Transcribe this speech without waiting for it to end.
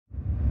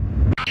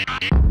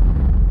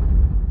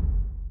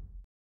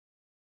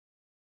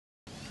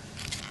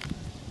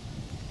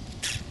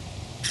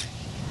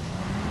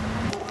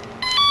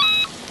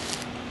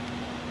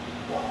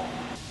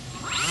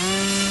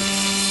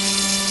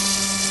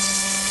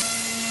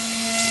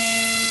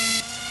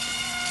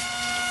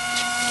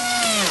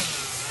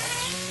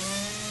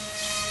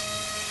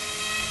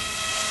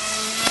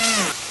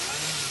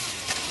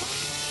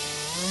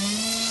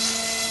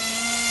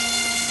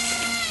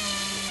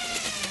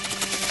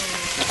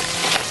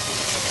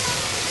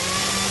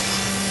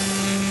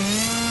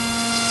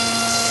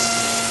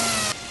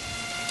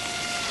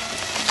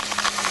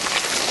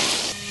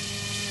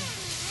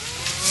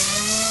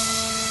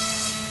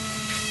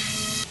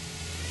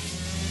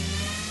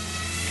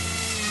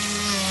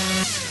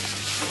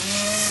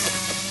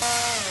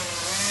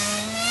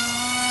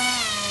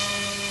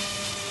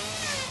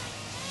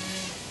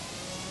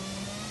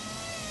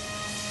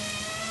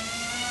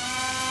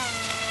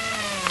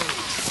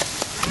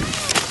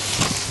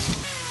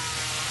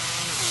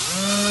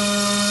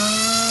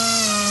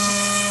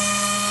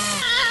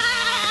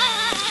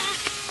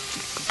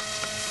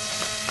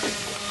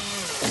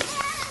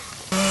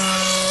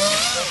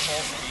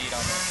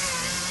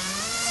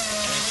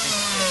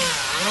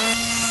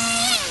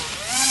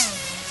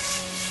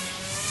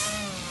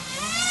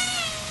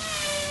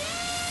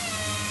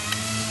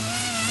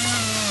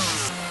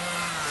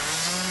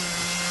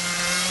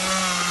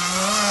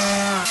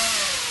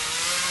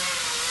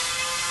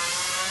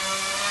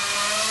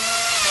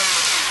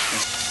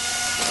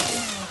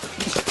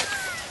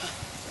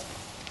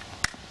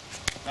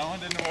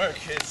one didn't work.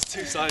 It's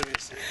too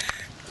sideways.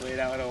 Wait,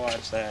 I want to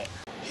watch that.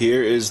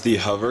 Here is the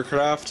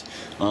Hovercraft.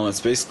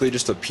 It's basically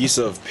just a piece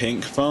of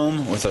pink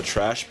foam with a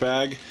trash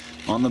bag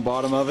on the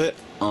bottom of it.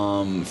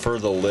 For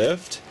the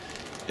lift,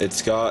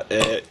 it's got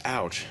a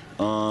ouch.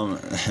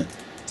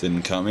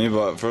 Didn't cut me,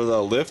 but for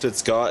the lift,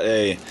 it's got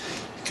a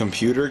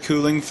computer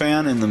cooling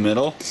fan in the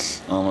middle.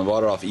 I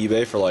bought it off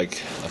eBay for like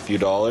a few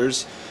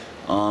dollars.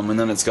 And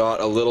then it's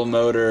got a little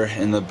motor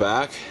in the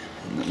back,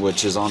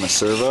 which is on a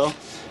servo,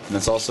 and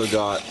it's also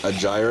got a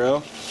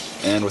gyro.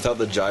 And without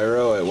the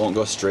gyro, it won't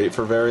go straight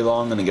for very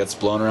long, and it gets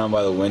blown around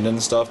by the wind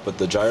and stuff. But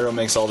the gyro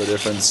makes all the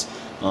difference.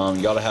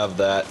 You gotta have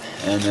that.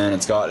 And then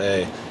it's got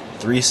a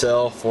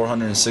 3-cell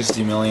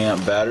 460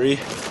 milliamp battery.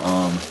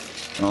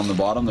 And on the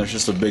bottom, there's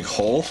just a big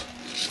hole.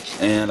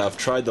 And I've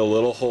tried the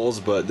little holes,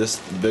 but this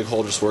big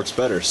hole just works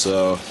better.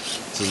 So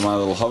this is my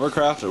little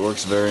Hovercraft. It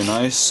works very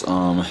nice.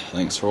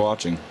 Thanks for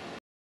watching.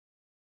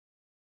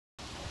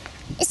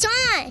 It's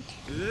on.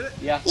 Is it?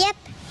 Yeah. Yep.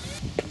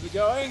 Is it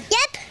going?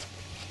 Yep.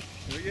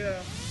 Here we go.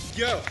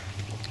 Go.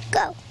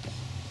 Go.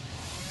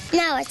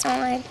 Now it's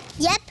on.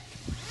 Yep.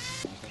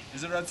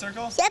 Is it red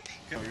circles? Yep.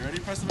 Okay, you ready?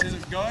 Press the button.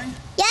 Is it going?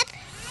 Yep.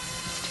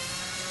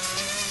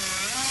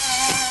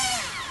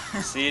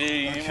 See,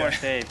 dude, you need more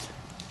tape.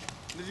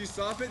 Did you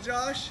stop it,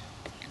 Josh?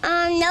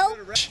 No.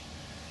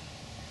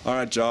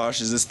 Alright, Josh,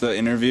 is this the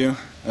interview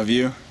of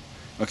you?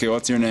 Okay,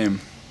 what's your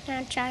name?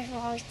 I'm Josh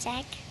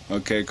Wozniak.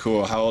 Okay,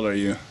 cool. How old are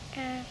you?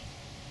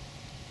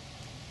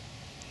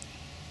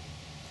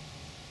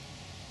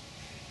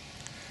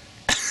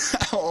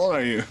 How old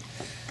are you?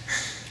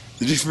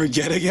 Did you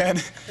forget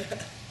again?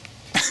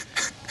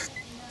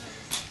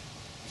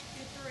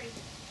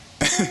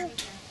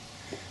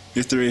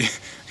 You're 3.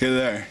 Okay,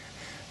 there.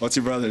 What's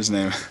your brother's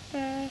name?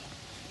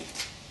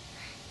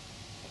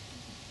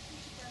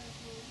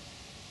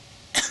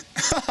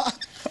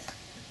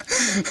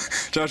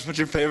 Josh, what's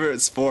your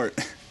favorite sport?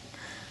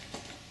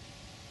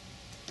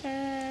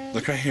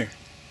 Look right here.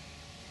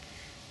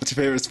 What's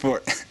your favorite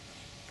sport?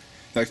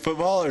 You like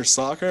football or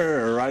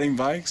soccer or riding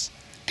bikes?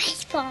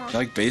 Baseball. You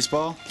like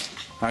baseball?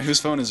 Alright, whose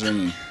phone is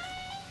ringing?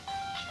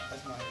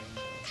 That's my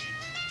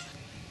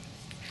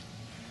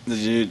Did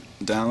you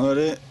download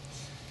it?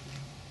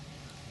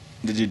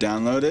 Did you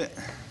download it?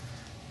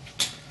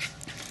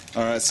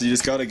 Alright, so you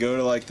just gotta go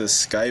to like the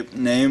Skype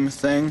name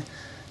thing,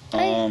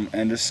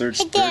 and just search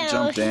Dirt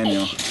Jump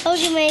Daniel.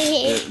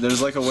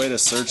 There's like a way to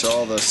search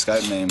all the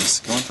Skype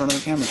names. Go in front of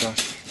the camera,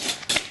 Josh.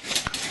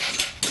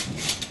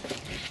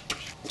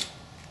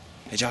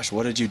 Hey Josh,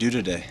 what did you do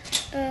today?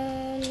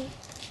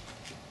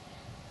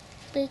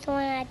 We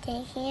going at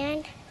the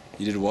hand.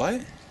 You did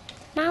what?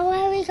 Mom, where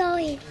are we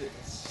going?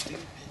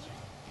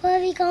 Where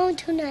are we going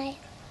tonight?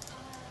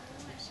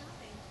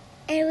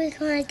 And we're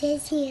going to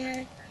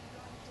Disneyland.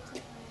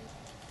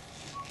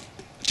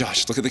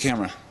 Josh, look at the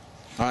camera.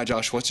 Alright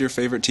Josh, what's your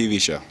favorite TV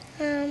show?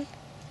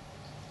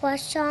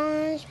 Watch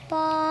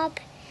SpongeBob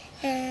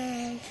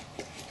and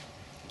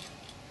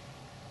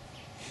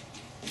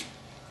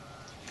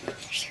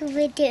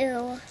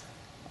Scooby-Doo.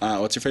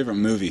 What's your favorite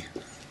movie?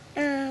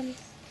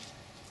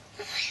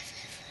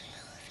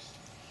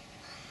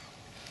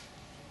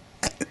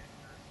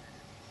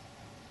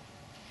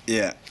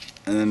 Yeah,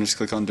 and then just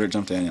click on Dirt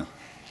Jump Daniel.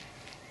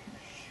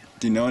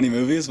 Do you know any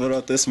movies? What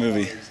about this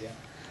movie?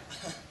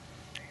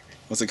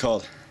 What's it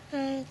called?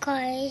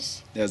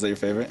 Cars. Yeah, is that your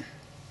favorite?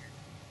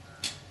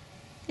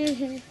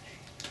 Okay,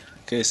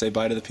 say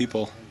bye to the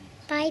people.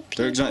 Bye,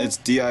 people. It's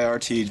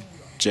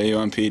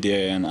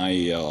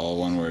DIRTJUMPDANIEL, all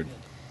one word.